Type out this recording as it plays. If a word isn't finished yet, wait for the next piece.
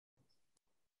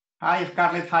Hi,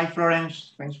 Scarlett. Hi,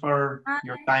 Florence. Thanks for Hi.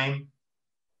 your time.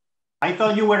 I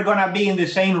thought you were going to be in the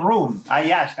same room. I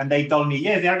asked, and they told me,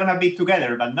 yes, they are going to be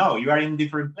together. But no, you are in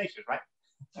different places, right?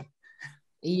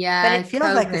 Yeah, but it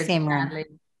feels like the same room. It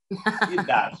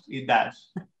does. It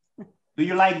does. Do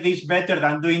you like this better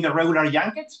than doing the regular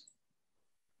junkets?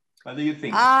 What do you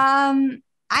think? I don't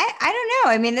know.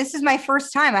 I mean, this is my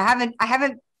first time. I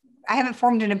haven't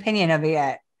formed an opinion of it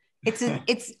yet.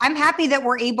 I'm happy that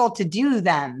we're able to do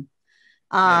them.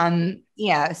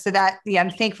 Yeah, so I'm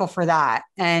thankful for that.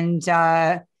 And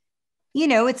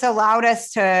it's allowed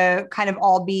us to kind of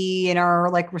all be in our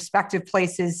like respective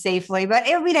places safely, but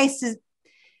it would be nice to,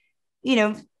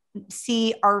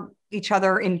 see each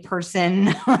other in person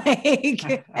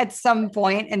like at some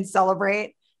point and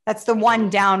celebrate. That's the one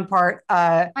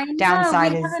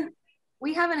downside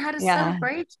we haven't had a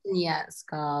celebration yet,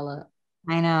 Scarlett.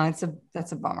 I know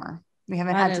that's a bummer. We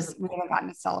haven't gotten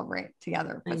to celebrate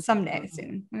together, but someday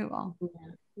soon we will.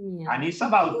 Yeah. And it's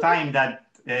about time that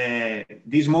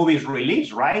this movie is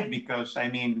released, right? Because I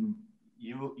mean,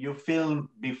 you film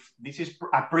this is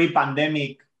a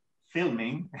pre-pandemic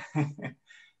filming,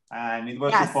 and it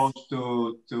was supposed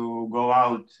to go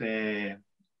out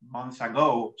months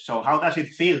ago. So how does it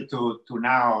feel to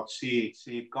now see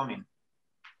it coming?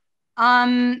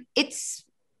 It's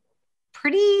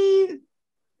pretty.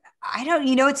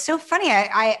 It's so funny.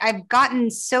 I've gotten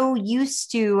so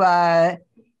used to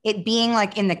it being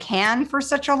like in the can for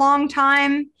such a long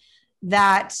time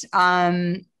that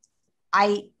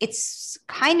it's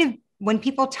kind of when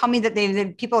people tell me that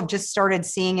people have just started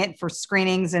seeing it for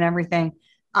screenings and everything.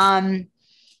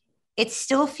 It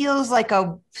still feels like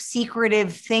a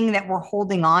secretive thing that we're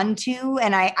holding on to.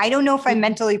 And I don't know if I'm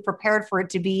mentally prepared for it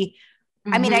to be.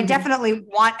 I mean, I definitely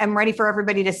I'm ready for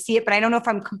everybody to see it, but I don't know if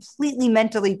I'm completely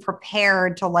mentally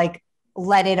prepared to like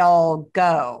let it all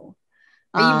go.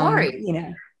 Are you worried?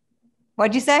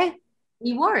 What'd you say? Are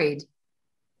you worried?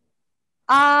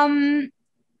 I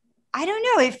don't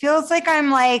know. It feels like I'm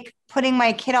like putting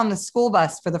my kid on the school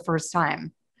bus for the first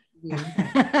time. Yeah.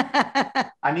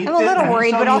 I'm a little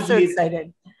worried, but also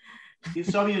excited.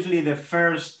 It's obviously the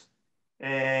first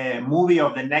movie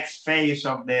of the next phase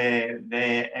of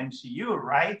the MCU,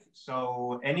 right?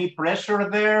 So any pressure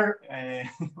there?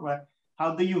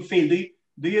 How do you feel?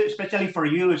 Do you, especially for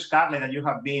you, Scarlett, that you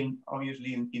have been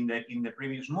obviously in the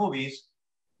previous movies,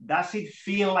 does it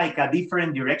feel like a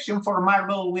different direction for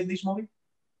Marvel with this movie?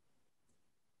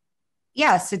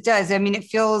 Yes, it does. I mean, it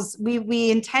feels we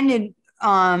intended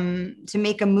to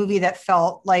make a movie that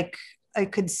felt like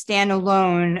it could stand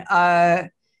alone,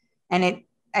 and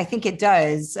I think it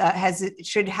does. It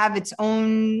should have its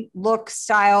own look,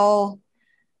 style,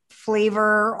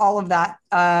 flavor, all of that.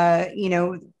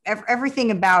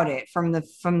 Everything about it, from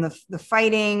the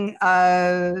fighting,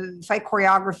 fight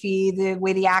choreography, the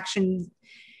way the action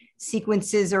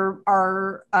sequences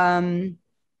are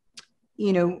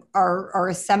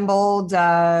assembled,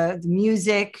 the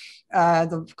music,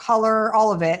 the color,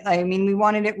 all of it. I mean, we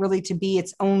wanted it really to be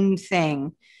its own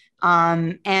thing.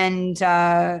 Of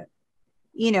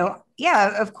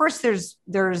course there's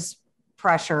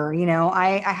pressure.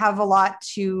 I have a lot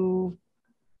to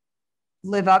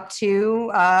live up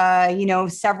to. I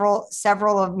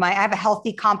have a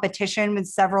healthy competition with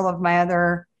several of my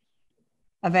other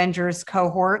Avengers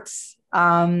cohorts,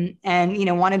 and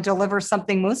want to deliver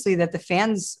something mostly that the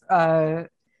fans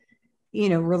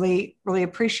really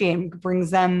appreciate and brings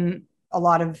them a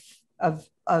lot of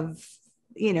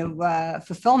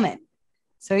fulfillment.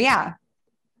 So yeah,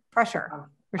 pressure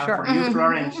for sure. For you,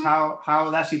 Florence,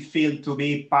 how does it feel to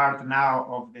be part now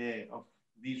of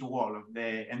this wall of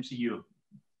the MCU?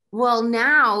 Well,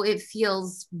 now it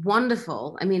feels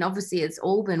wonderful. I mean, obviously it's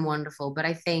all been wonderful, but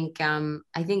I think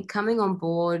coming on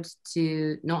board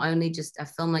to not only just a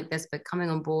film like this, but coming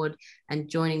on board and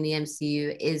joining the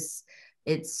MCU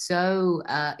it's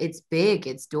big,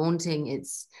 it's daunting.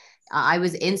 I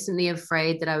was instantly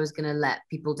afraid that I was going to let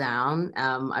people down.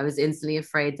 I was instantly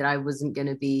afraid that I wasn't going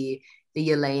to be the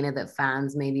Yelena that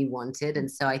fans maybe wanted. And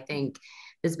so I think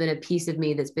there's been a piece of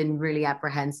me that's been really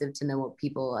apprehensive to know what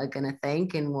people are going to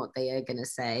think and what they are going to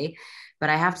say. But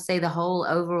I have to say the whole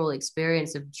overall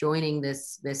experience of joining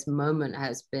this moment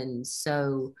has been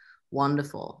so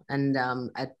wonderful and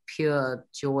a pure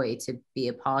joy to be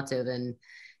a part of. And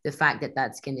the fact that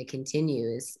that's going to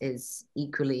continue is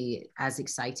equally as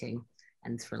exciting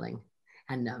and thrilling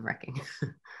and nerve-wracking.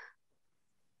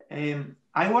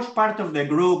 I was part of the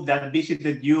group that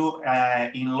visited you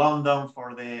in London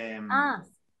for the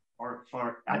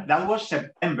that was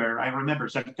September. I remember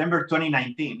September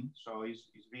 2019. So it's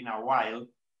been a while,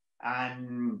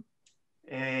 and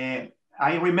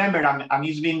I remember, and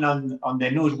it's been on the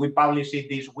news. We published it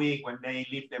this week when they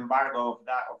lifted the embargo of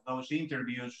those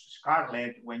interviews.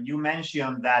 Scarlett, when you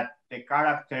mentioned that the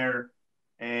character,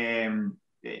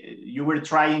 you were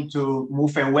trying to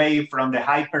move away from the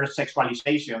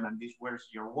hypersexualization, and these were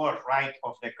your words, right,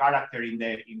 of the character in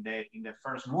the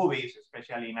first movies,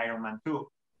 especially in Iron Man 2.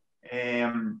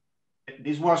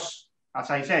 This was, as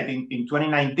I said, in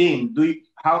 2019.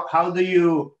 How do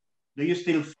you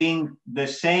still think the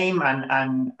same,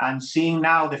 and seeing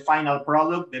now the final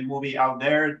product, the movie out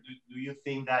there, do you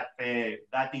think that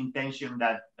that intention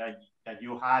that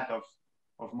you had of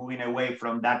moving away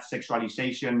from that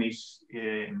sexualization is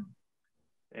in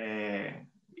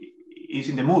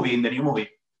the movie, in the new movie?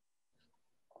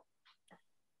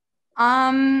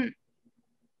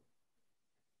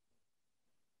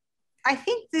 I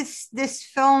think this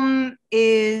film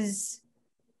is,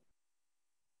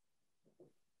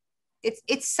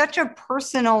 it's such a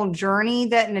personal journey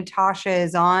that Natasha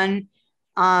is on.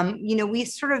 You know, we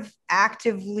sort of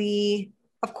actively,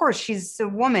 of course, she's a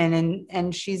woman,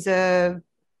 and she's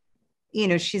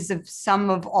she's a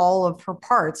sum of all of her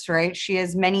parts, right? She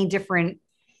has many different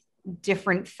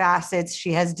facets.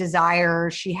 She has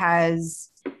desire. She has,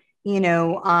 it's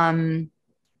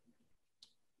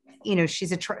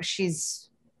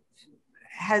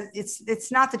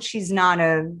not that she's not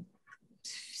a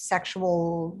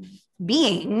sexual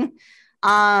being,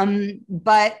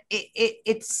 but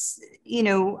it's,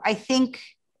 I think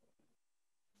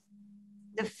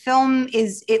the film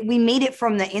we made it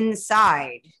from the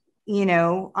inside,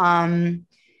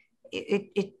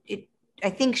 I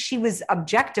think she was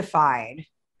objectified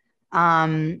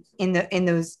in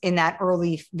that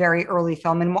very early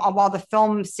film. And while the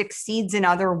film succeeds in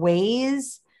other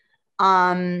ways,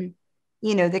 the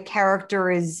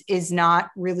character is not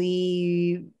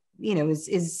really,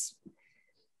 is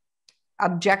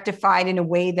objectified in a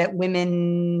way that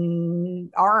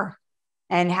women are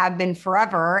and have been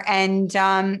forever. And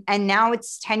now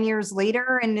it's 10 years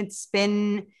later, and it's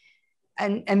been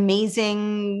an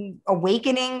amazing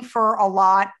awakening for a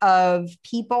lot of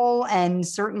people. And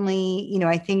certainly,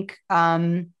 I think,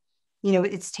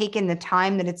 it's taken the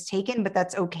time that it's taken, but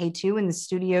that's okay too. And the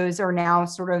studios are now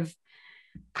sort of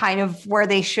kind of where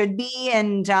they should be,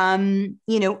 and,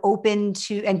 open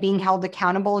to, and being held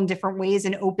accountable in different ways,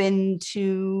 and open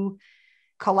to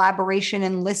collaboration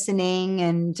and listening.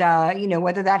 And,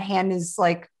 whether that hand is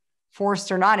like forced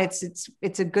or not, it's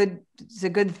a good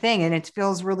thing. And it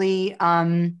feels really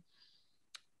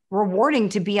rewarding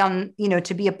to be on,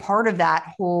 to be a part of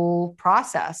that whole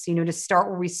process, to start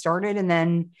where we started and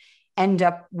then end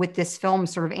up with this film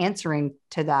sort of answering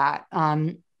to that.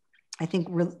 I think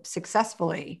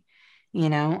successfully,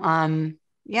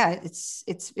 yeah,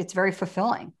 it's very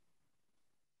fulfilling.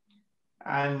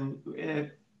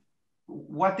 And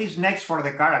what is next for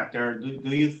the character?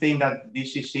 Do you think that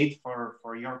this is it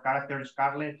for your character,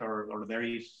 Scarlett, or there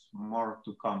is more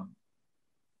to come?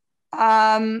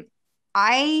 I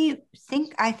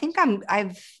think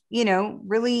I've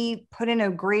really put in a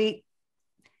great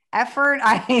effort.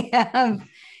 I have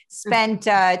spent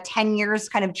 10 years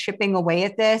kind of chipping away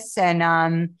at this, and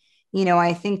I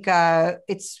think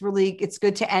it's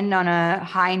good to end on a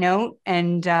high note,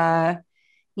 and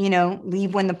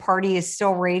leave when the party is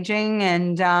still raging.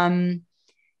 And I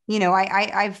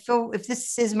feel if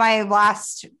this is my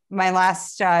last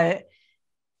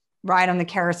ride on the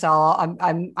carousel,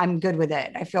 I'm good with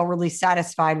it. I feel really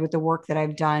satisfied with the work that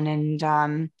I've done, and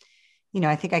I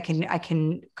think I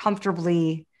can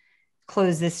comfortably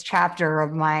close this chapter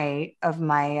of my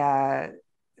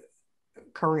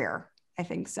career. I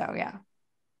think so, yeah.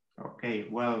 Okay,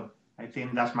 well, I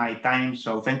think that's my time.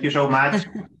 So thank you so much.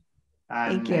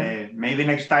 And thank you. Maybe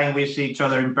next time we see each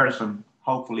other in person,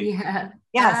 hopefully. Yeah.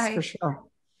 Yes, Bye. for sure.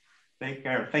 Take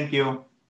care. Thank you.